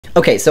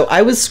Okay, so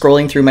I was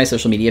scrolling through my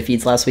social media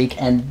feeds last week,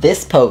 and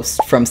this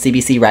post from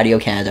CBC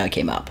Radio-Canada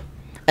came up.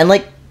 And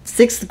like,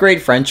 6th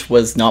grade French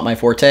was not my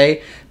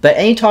forte, but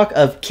any talk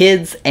of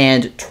kids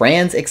and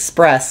trans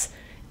express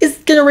is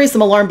gonna raise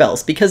some alarm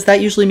bells, because that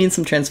usually means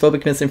some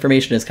transphobic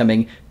misinformation is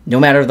coming, no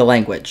matter the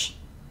language.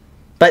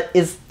 But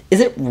is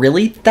it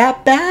really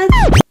that bad?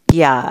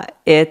 Yeah,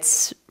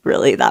 it's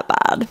really that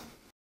bad.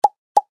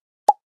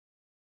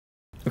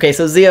 Okay,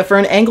 so Zia, for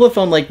an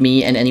Anglophone like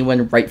me and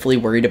anyone rightfully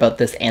worried about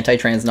this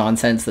anti-trans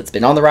nonsense that's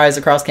been on the rise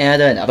across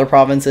Canada and other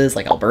provinces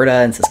like Alberta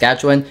and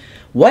Saskatchewan,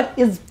 what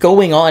is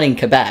going on in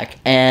Quebec,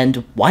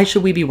 and why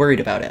should we be worried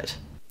about it?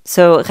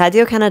 So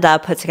Radio-Canada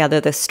put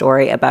together this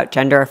story about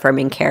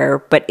gender-affirming care,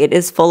 but it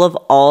is full of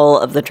all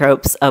of the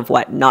tropes of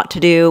what not to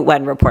do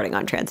when reporting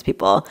on trans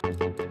people.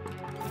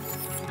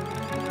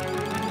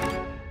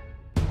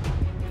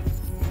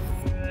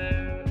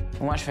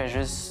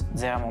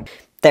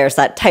 There's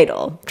that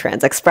title,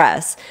 Trans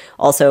Express.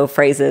 Also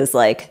phrases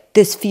like,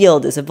 this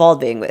field is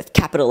evolving with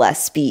capital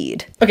S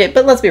speed. Okay,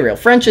 but let's be real.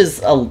 French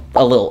is a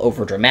little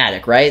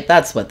overdramatic, right?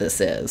 That's what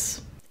this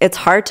is. It's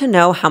hard to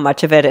know how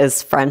much of it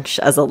is French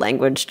as a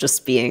language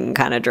just being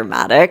kind of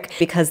dramatic,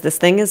 because this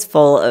thing is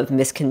full of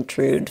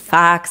misconstrued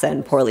facts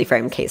and poorly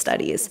framed case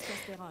studies.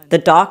 The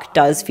doc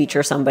does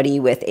feature somebody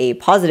with a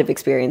positive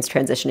experience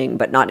transitioning,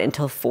 but not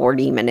until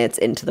 40 minutes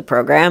into the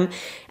program.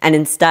 And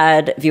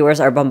instead, viewers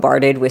are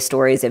bombarded with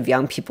stories of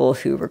young people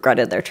who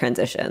regretted their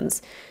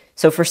transitions.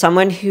 So for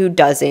someone who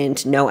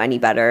doesn't know any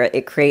better,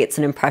 it creates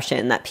an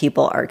impression that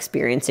people are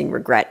experiencing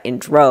regret in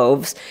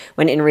droves,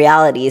 when in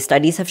reality,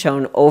 studies have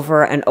shown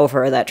over and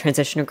over that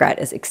transition regret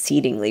is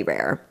exceedingly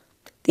rare.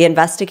 The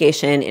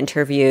investigation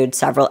interviewed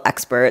several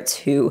experts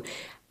who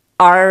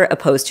are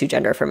opposed to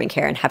gender-affirming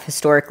care and have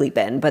historically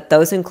been, but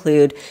those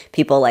include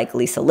people like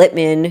Lisa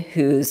Littman,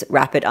 whose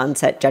rapid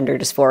onset gender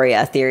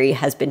dysphoria theory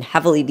has been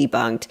heavily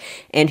debunked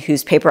and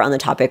whose paper on the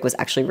topic was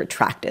actually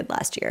retracted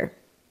last year.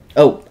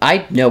 Oh,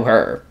 I know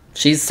her.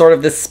 She's sort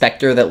of this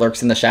specter that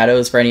lurks in the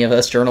shadows for any of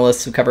us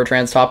journalists who cover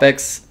trans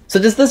topics. So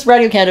does this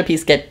Radio-Canada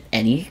piece get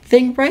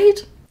anything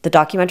right? The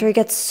documentary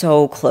gets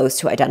so close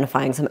to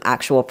identifying some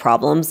actual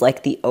problems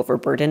like the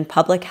overburdened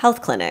public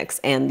health clinics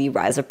and the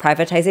rise of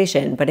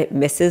privatization, but it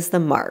misses the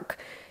mark.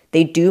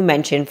 They do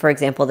mention, for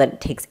example, that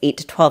it takes 8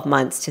 to 12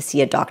 months to see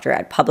a doctor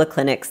at public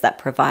clinics that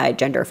provide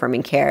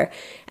gender-affirming care,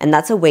 and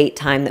that's a wait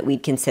time that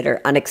we'd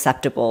consider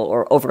unacceptable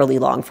or overly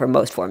long for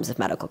most forms of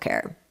medical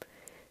care.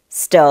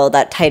 Still,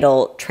 that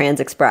title, Trans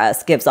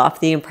Express, gives off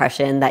the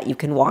impression that you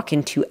can walk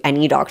into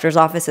any doctor's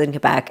office in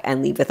Quebec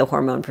and leave with a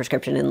hormone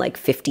prescription in like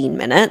 15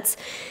 minutes.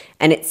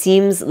 And it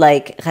seems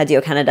like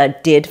Radio-Canada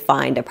did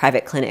find a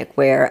private clinic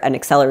where an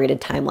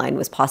accelerated timeline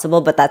was possible,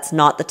 but that's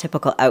not the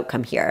typical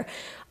outcome here.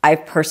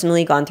 I've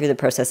personally gone through the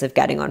process of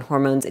getting on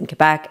hormones in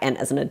Quebec, and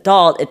as an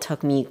adult, it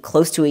took me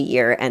close to a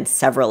year and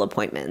several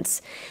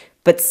appointments.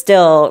 But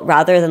still,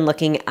 rather than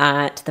looking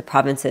at the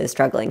province's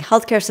struggling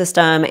healthcare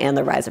system and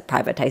the rise of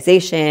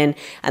privatization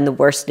and the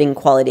worsening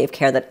quality of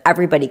care that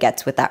everybody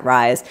gets with that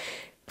rise,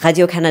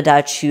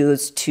 Radio-Canada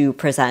choose to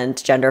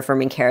present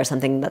gender-affirming care as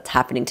something that's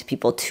happening to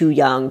people too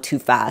young, too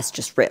fast,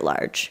 just writ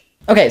large.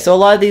 Okay, so a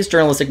lot of these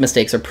journalistic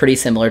mistakes are pretty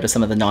similar to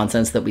some of the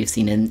nonsense that we've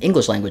seen in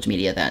English language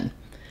media then.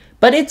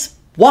 But it's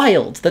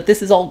wild that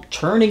this is all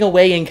churning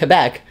away in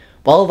Quebec,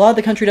 while a lot of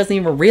the country doesn't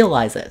even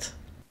realize it.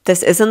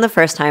 This isn't the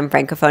first time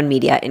Francophone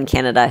media in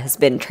Canada has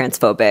been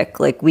transphobic.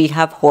 Like, we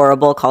have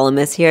horrible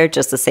columnists here,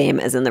 just the same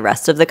as in the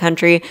rest of the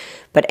country.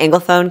 But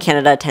Anglophone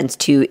Canada tends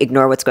to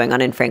ignore what's going on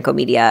in Franco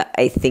media,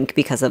 I think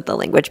because of the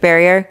language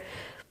barrier.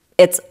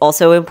 It's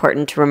also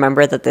important to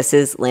remember that this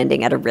is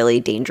landing at a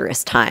really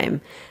dangerous time.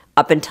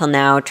 Up until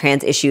now,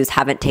 trans issues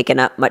haven't taken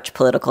up much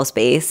political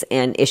space,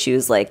 and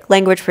issues like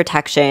language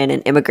protection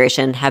and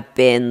immigration have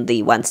been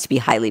the ones to be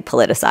highly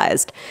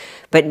politicized.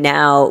 But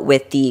now,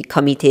 with the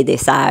Comité des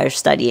Sages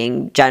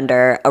studying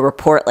gender, a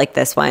report like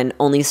this one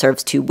only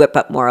serves to whip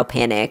up moral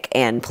panic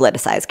and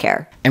politicize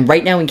care. And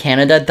right now in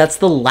Canada, that's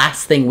the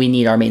last thing we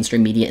need our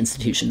mainstream media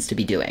institutions to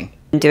be doing.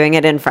 Doing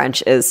it in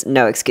French is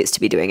no excuse to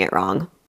be doing it wrong.